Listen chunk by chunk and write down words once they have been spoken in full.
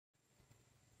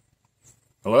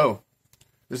Hello,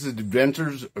 this is the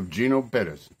Adventures of Geno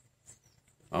Perez.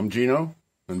 I'm Geno,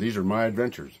 and these are my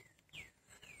adventures.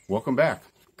 Welcome back.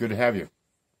 Good to have you.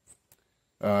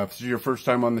 If this is your first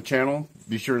time on the channel,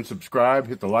 be sure and subscribe,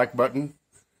 hit the like button,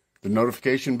 the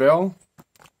notification bell,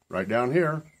 right down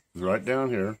here,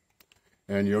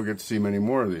 and you'll get to see many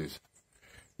more of these.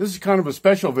 This is kind of a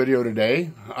special video today.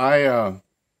 I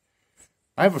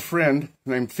have a friend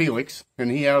named Felix, and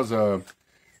he has a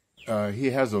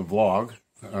vlog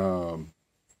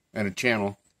and a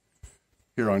channel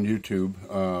here on YouTube,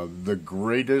 The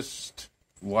Greatest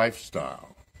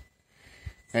Lifestyle.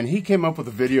 And he came up with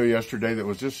a video yesterday that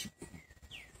was just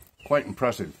quite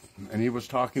impressive. And he was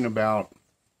talking about,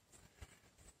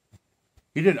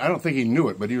 I don't think he knew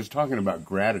it, but he was talking about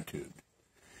gratitude.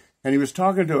 And he was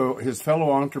talking to his fellow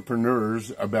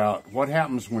entrepreneurs about what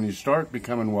happens when you start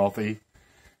becoming wealthy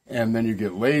and then you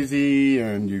get lazy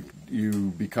and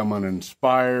you become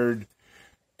uninspired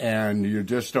and you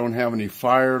just don't have any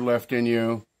fire left in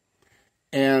you.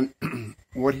 And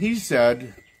what he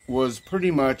said was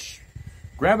pretty much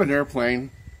grab an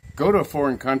airplane, go to a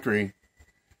foreign country,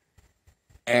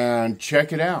 and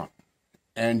check it out.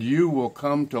 And you will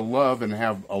come to love and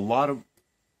have a lot of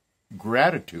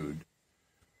gratitude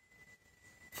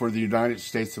for the United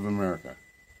States of America.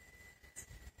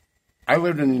 I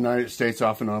lived in the United States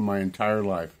off and on my entire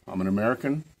life. I'm an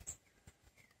American.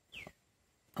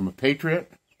 I'm a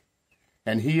patriot.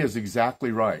 And he is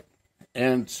exactly right.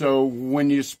 And so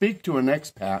when you speak to an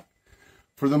expat,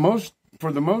 for the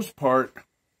most part,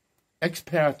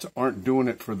 expats aren't doing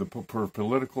it for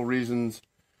political reasons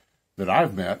that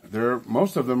I've met.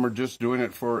 Most of them are just doing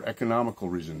it for economical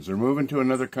reasons. They're moving to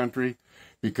another country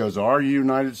because our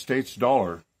United States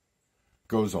dollar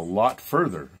goes a lot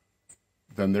further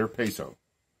than their peso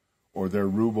or their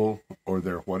ruble or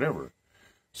their whatever.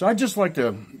 So I'd just like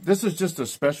to, this is just a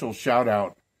special shout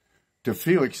out to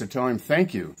Felix to tell him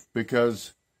thank you,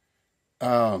 because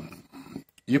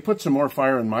you put some more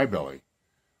fire in my belly.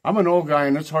 I'm an old guy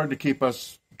and it's hard to keep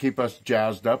us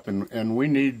jazzed up, and we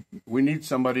need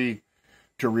somebody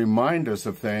to remind us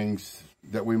of things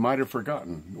that we might have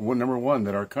forgotten. Well, number one,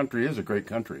 that our country is a great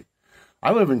country.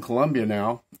 I live in Colombia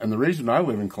now, and the reason I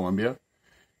live in Colombia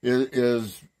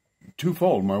is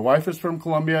twofold. My wife is from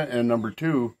Colombia, and number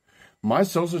two, my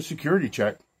Social Security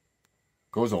check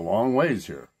goes a long ways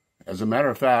here. As a matter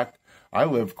of fact, I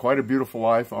live quite a beautiful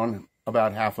life on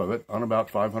about half of it, on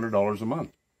about $500 a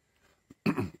month.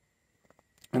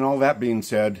 And all that being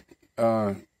said,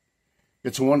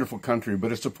 it's a wonderful country,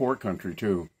 but it's a poor country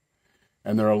too.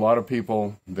 And there are a lot of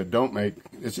people that don't make,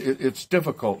 it's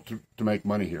difficult to make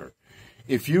money here.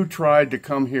 If you tried to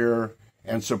come here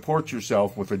and support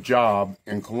yourself with a job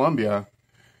in Colombia,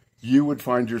 you would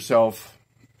find yourself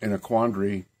in a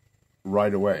quandary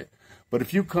right away. But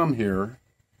if you come here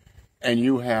and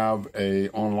you have an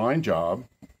online job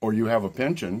or you have a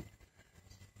pension,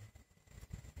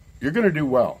 you're going to do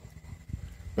well.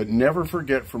 But never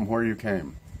forget from where you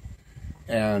came.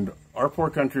 And our poor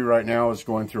country right now is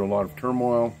going through a lot of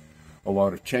turmoil, a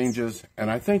lot of changes. And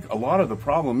I think a lot of the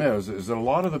problem is that a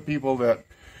lot of the people the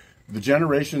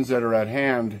generations that are at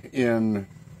hand in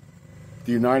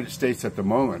the United States at the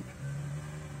moment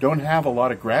don't have a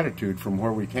lot of gratitude from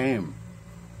where we came.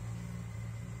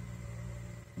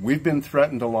 We've been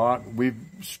threatened a lot. We've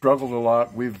struggled a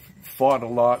lot. We've fought a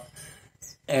lot.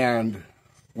 And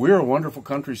we're a wonderful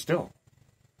country still.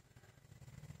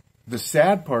 The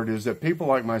sad part is that people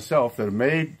like myself that have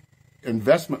made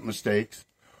investment mistakes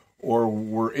or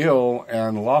were ill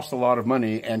and lost a lot of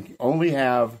money and only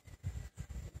have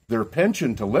their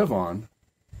pension to live on,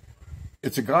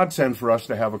 it's a godsend for us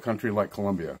to have a country like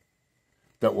Colombia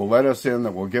that will let us in,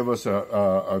 that will give us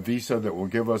a visa, that will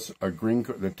give us a green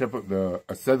card,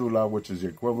 a cédula, which is the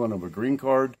equivalent of a green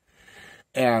card,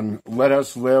 and let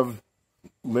us live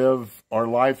our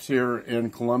lives here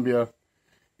in Colombia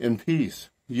in peace.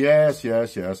 Yes,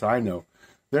 I know.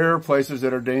 There are places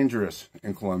that are dangerous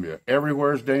in Colombia.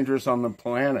 Everywhere is dangerous on the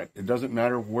planet. It doesn't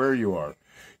matter where you are.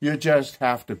 You just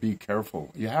have to be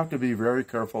careful. You have to be very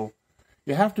careful.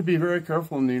 You have to be very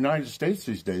careful in the United States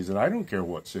these days, and I don't care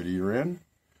what city you're in.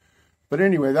 But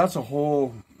anyway, that's a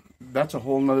whole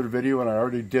nother video, and I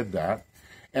already did that.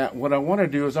 And what I want to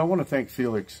do is I want to thank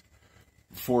Felix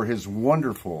for his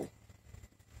wonderful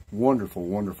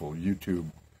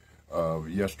YouTube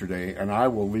yesterday, and I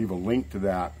will leave a link to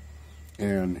that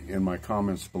in my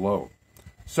comments below.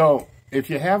 So if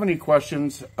you have any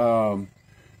questions,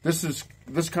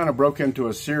 this kind of broke into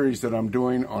a series that I'm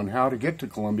doing on how to get to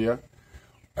Colombia,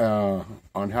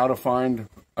 on how to find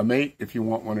a mate if you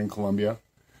want one in Colombia,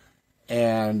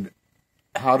 and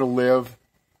how to live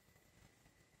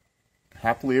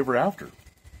happily ever after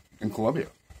in Colombia.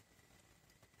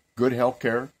 Good health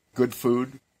care, good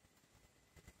food.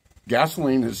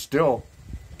 Gasoline is still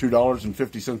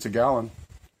 $2.50 a gallon.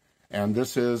 And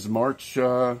this is March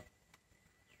 20th,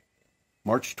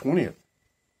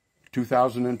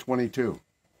 2022.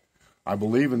 I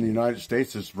believe in the United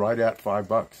States it's right at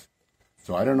 $5.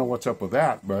 So I don't know what's up with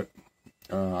that, but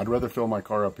I'd rather fill my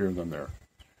car up here than there.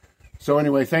 So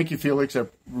anyway, thank you, Felix. I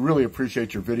really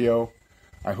appreciate your video.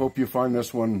 I hope you find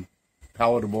this one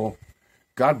palatable.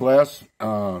 God bless.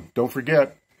 Don't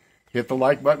forget, hit the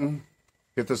like button,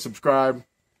 hit the subscribe,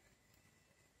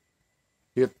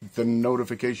 hit the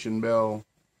notification bell.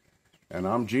 And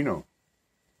I'm Geno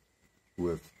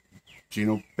with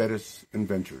Geno Pettis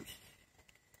Adventures.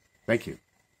 Thank you.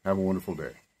 Have a wonderful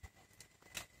day.